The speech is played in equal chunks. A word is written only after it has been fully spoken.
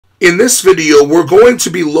In this video, we're going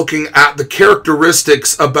to be looking at the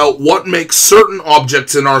characteristics about what makes certain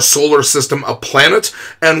objects in our solar system a planet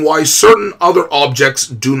and why certain other objects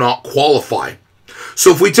do not qualify.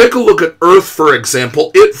 So if we take a look at Earth, for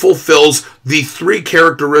example, it fulfills the three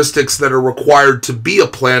characteristics that are required to be a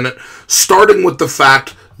planet, starting with the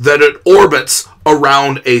fact that it orbits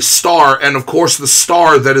around a star, and of course the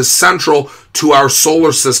star that is central to our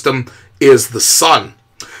solar system is the Sun.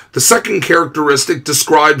 The second characteristic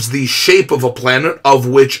describes the shape of a planet, of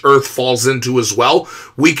which Earth falls into as well.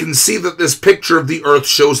 We can see that this picture of the Earth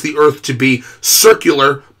shows the Earth to be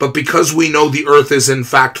circular, but because we know the Earth is in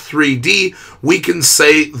fact 3D, we can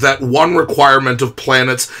say that one requirement of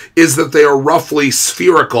planets is that they are roughly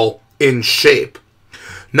spherical in shape.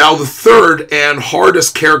 Now, the third and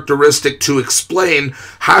hardest characteristic to explain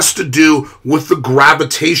has to do with the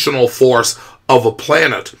gravitational force of a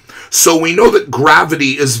planet. So we know that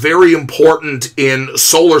gravity is very important in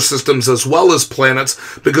solar systems as well as planets,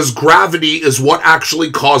 because gravity is what actually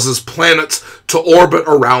causes planets to orbit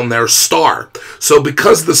around their star. So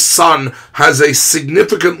because the Sun has a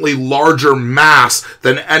significantly larger mass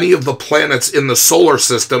than any of the planets in the solar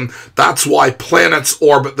system, that's why planets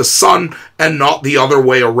orbit the Sun and not the other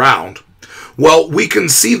way around. Well, we can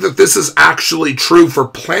see that this is actually true for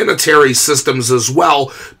planetary systems as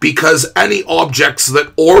well, because any objects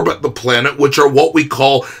that orbit the planet, which are what we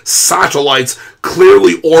call satellites,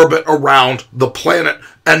 clearly orbit around the planet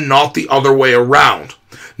and not the other way around.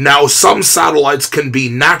 Now, some satellites can be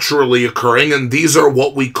naturally occurring, and these are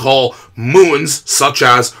what we call moons, such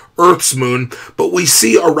as Earth's moon, but we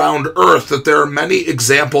see around Earth that there are many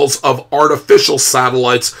examples of artificial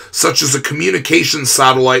satellites, such as a communication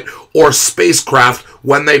satellite or spacecraft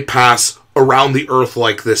when they pass around the Earth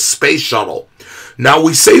like this space shuttle. Now,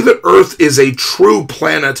 we say that Earth is a true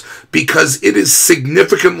planet because it is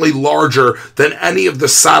significantly larger than any of the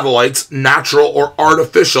satellites, natural or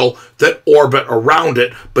artificial, that orbit around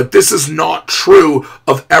it, but this is not true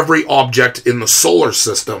of every object in the solar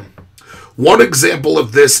system. One example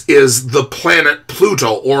of this is the planet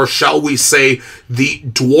Pluto, or shall we say the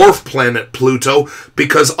dwarf planet Pluto,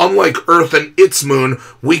 because unlike Earth and its moon,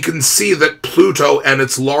 we can see that Pluto and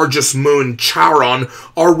its largest moon, Charon,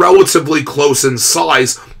 are relatively close in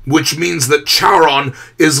size, which means that Charon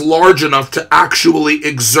is large enough to actually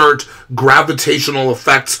exert gravitational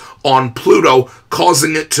effects on Pluto,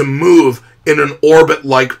 causing it to move in an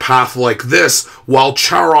orbit-like path like this, while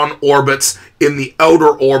Charon orbits in the outer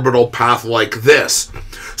orbital path like this.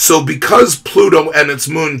 So because Pluto and its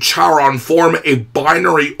moon Charon form a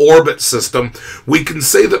binary orbit system, we can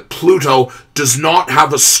say that Pluto does not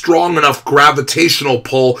have a strong enough gravitational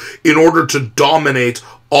pull in order to dominate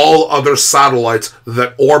all other satellites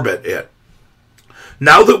that orbit it.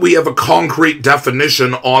 Now that we have a concrete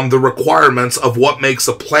definition on the requirements of what makes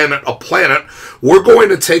a planet, we're going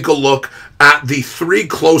to take a look at the three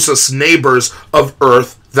closest neighbors of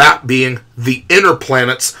Earth, that being the inner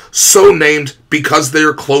planets, so named because they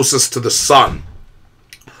are closest to the Sun.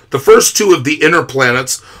 The first two of the inner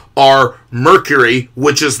planets are Mercury,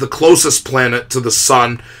 which is the closest planet to the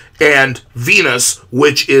Sun, and Venus,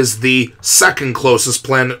 which is the second closest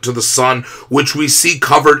planet to the Sun, which we see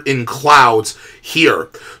covered in clouds here.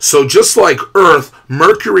 So just like Earth,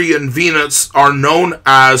 Mercury and Venus are known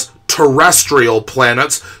as terrestrial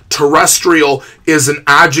planets. Terrestrial is an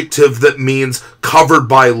adjective that means covered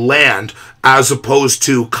by land, as opposed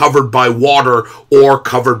to covered by water or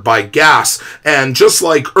covered by gas. And just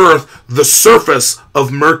like Earth, the surface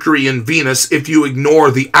of Mercury and Venus, if you ignore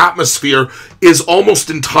the atmosphere, is almost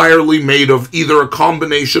entirely made of either a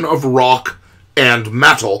combination of rock and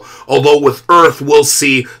metal, although with Earth we'll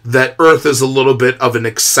see that Earth is a little bit of an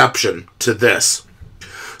exception to this.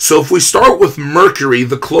 So if we start with Mercury,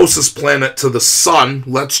 the closest planet to the Sun,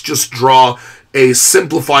 let's just draw a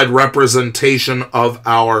simplified representation of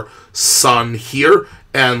our Sun here,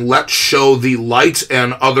 and let's show the light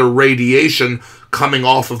and other radiation coming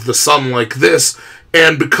off of the Sun like this.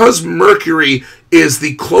 And because Mercury is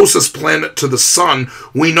the closest planet to the Sun,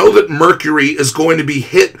 we know that Mercury is going to be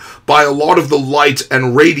hit by a lot of the light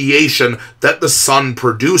and radiation that the Sun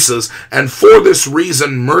produces. And for this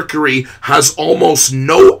reason, Mercury has almost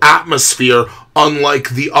no atmosphere,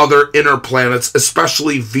 unlike the other inner planets,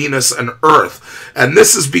 especially Venus and Earth. And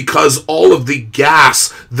this is because all of the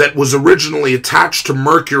gas that was originally attached to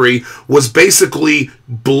Mercury was basically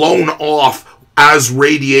blown off as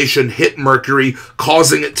radiation hit Mercury,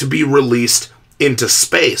 causing it to be released into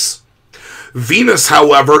space. Venus,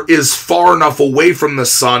 however, is far enough away from the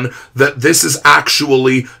sun that this is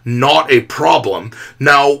actually not a problem.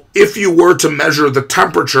 Now, if you were to measure the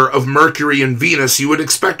temperature of Mercury and Venus, you would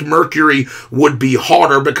expect Mercury would be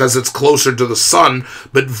hotter because it's closer to the sun,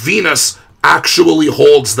 but Venus actually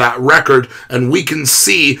holds that record, and we can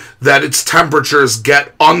see that its temperatures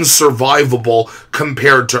get unsurvivable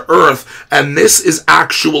compared to Earth, and this is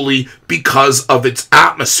actually because of its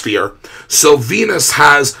atmosphere. So Venus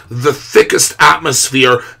has the thickest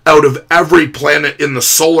atmosphere out of every planet in the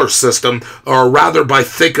solar system, or rather by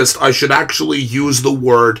thickest, I should actually use the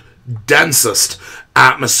word densest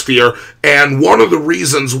atmosphere, and one of the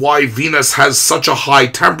reasons why Venus has such a high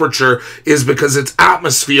temperature is because its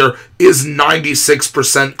atmosphere is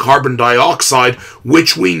 96% carbon dioxide,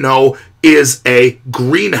 which we know is a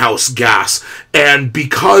greenhouse gas. And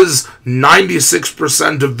because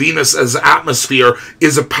 96% of Venus's atmosphere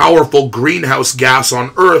is a powerful greenhouse gas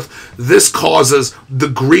on Earth, this causes the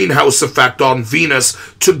greenhouse effect on Venus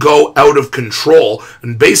to go out of control.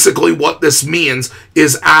 And basically what this means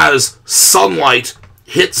is as sunlight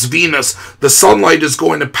hits Venus, the sunlight is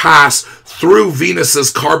going to pass through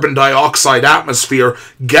Venus's carbon dioxide atmosphere,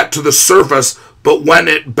 get to the surface, but when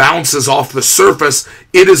it bounces off the surface,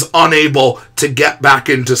 it is unable to get back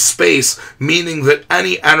into space, meaning that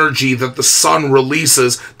any energy that the sun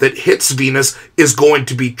releases that hits Venus is going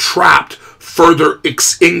to be trapped, further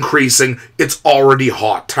increasing its already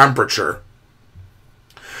hot temperature.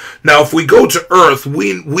 Now, if we go to Earth,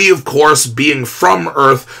 we of course, being from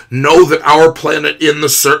Earth, know that our planet in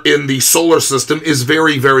the solar system is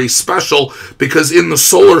very, very special, because in the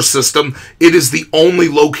solar system, it is the only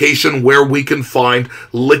location where we can find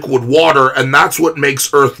liquid water, and that's what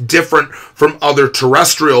makes Earth different from other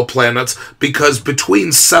terrestrial planets, because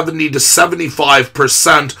between 70 to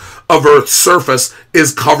 75% of Earth's surface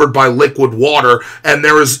is covered by liquid water, and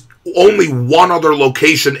there is only one other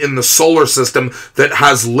location in the solar system that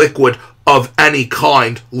has liquid of any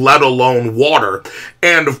kind, let alone water.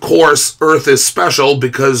 And of course, Earth is special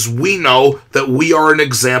because we know that we are an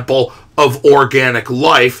example of organic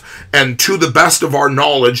life, and to the best of our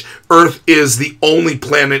knowledge, Earth is the only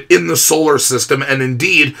planet in the solar system, and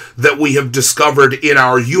indeed that we have discovered in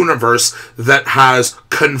our universe, that has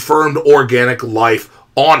confirmed organic life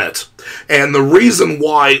on it. And the reason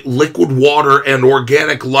why liquid water and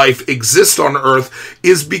organic life exist on Earth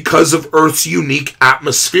is because of Earth's unique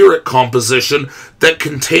atmospheric composition that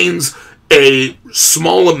contains a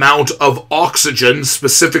small amount of oxygen,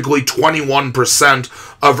 specifically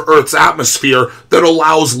 21% of Earth's atmosphere, that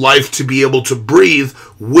allows life to be able to breathe,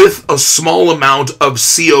 with a small amount of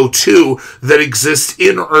CO2 that exists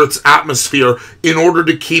in Earth's atmosphere in order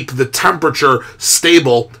to keep the temperature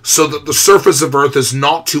stable so that the surface of Earth is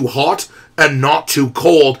not too hot and not too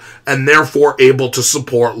cold, and therefore able to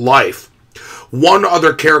support life. One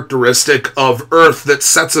other characteristic of Earth that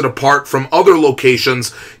sets it apart from other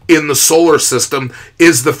locations in the solar system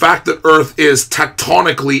is the fact that Earth is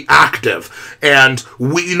tectonically active. And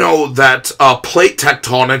we know that plate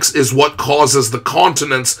tectonics is what causes the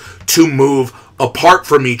continents to move apart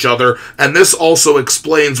from each other, and this also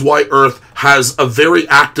explains why Earth has a very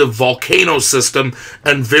active volcano system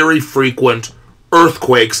and very frequent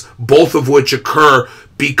earthquakes, both of which occur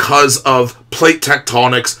because of plate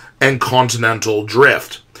tectonics and continental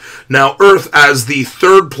drift. Now, Earth, as the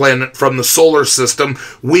third planet from the solar system,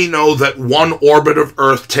 we know that one orbit of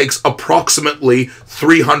Earth takes approximately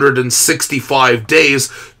 365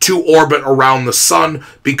 days to orbit around the sun,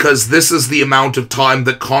 because this is the amount of time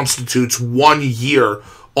that constitutes 1 year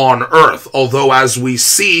on Earth. Although, as we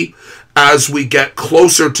see, as we get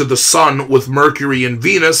closer to the sun with Mercury and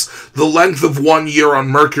Venus, the length of 1 year on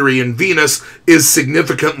Mercury and Venus is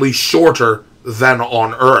significantly shorter than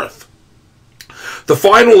on Earth. The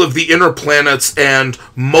final of the inner planets, and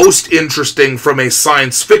most interesting from a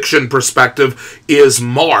science fiction perspective, is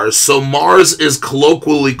Mars. So Mars is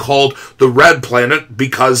colloquially called the red planet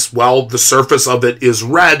because, well, the surface of it is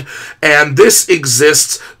red, and this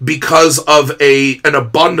exists because of an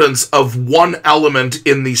abundance of one element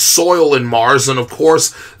in the soil in Mars, and of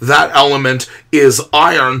course that element is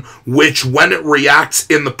iron, which, when it reacts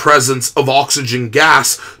in the presence of oxygen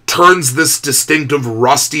gas, turns this distinctive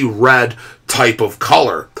rusty red type of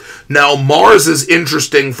color. Now, Mars is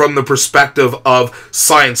interesting from the perspective of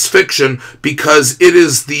science fiction because it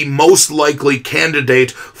is the most likely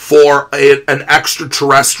candidate for an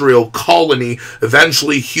extraterrestrial colony.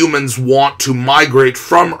 Eventually, humans want to migrate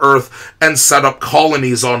from Earth and set up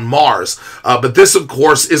colonies on Mars. But this, of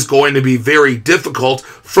course, is going to be very difficult.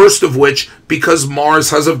 First of which, because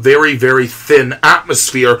Mars has a very, very thin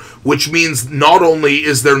atmosphere, which means not only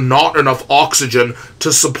is there not enough oxygen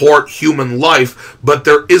to support human life, but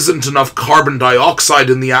there isn't enough carbon dioxide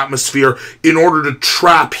in the atmosphere in order to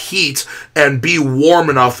trap heat and be warm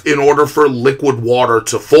enough in order for liquid water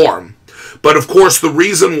to form. But of course, the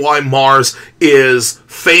reason why Mars is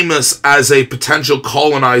famous as a potential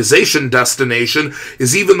colonization destination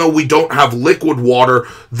is even though we don't have liquid water,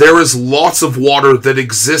 there is lots of water that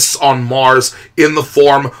exists on Mars in the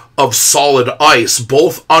form of solid ice,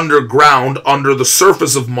 both underground, under the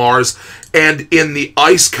surface of Mars, and in the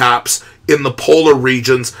ice caps in the polar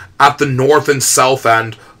regions at the north and south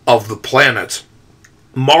end of the planet.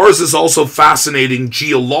 Mars is also fascinating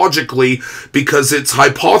geologically because it's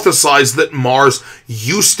hypothesized that Mars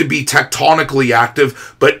used to be tectonically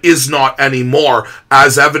active but is not anymore,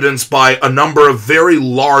 as evidenced by a number of very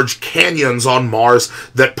large canyons on Mars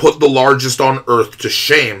that put the largest on Earth to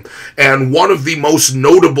shame. And one of the most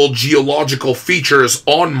notable geological features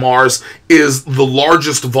on Mars is the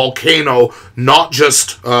largest volcano, not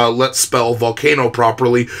just, let's spell volcano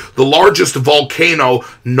properly, the largest volcano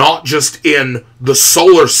not just in the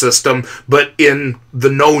solar system, but in the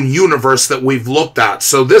known universe that we've looked at.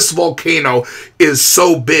 So this volcano is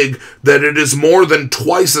so big that it is more than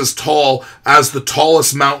twice as tall as the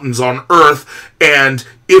tallest mountains on Earth, and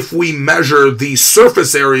if we measure the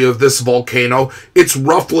surface area of this volcano, it's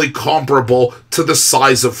roughly comparable to the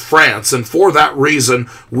size of France, and for that reason,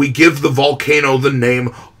 we give the volcano the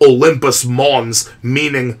name Olympus Mons,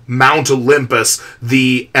 meaning Mount Olympus,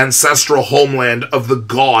 the ancestral homeland of the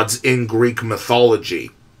gods in Greek mythology.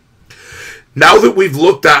 Now that we've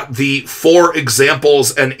looked at the 4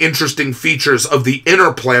 examples and interesting features of the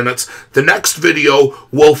inner planets, the next video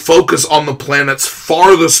will focus on the planets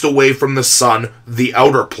farthest away from the sun, the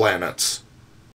outer planets.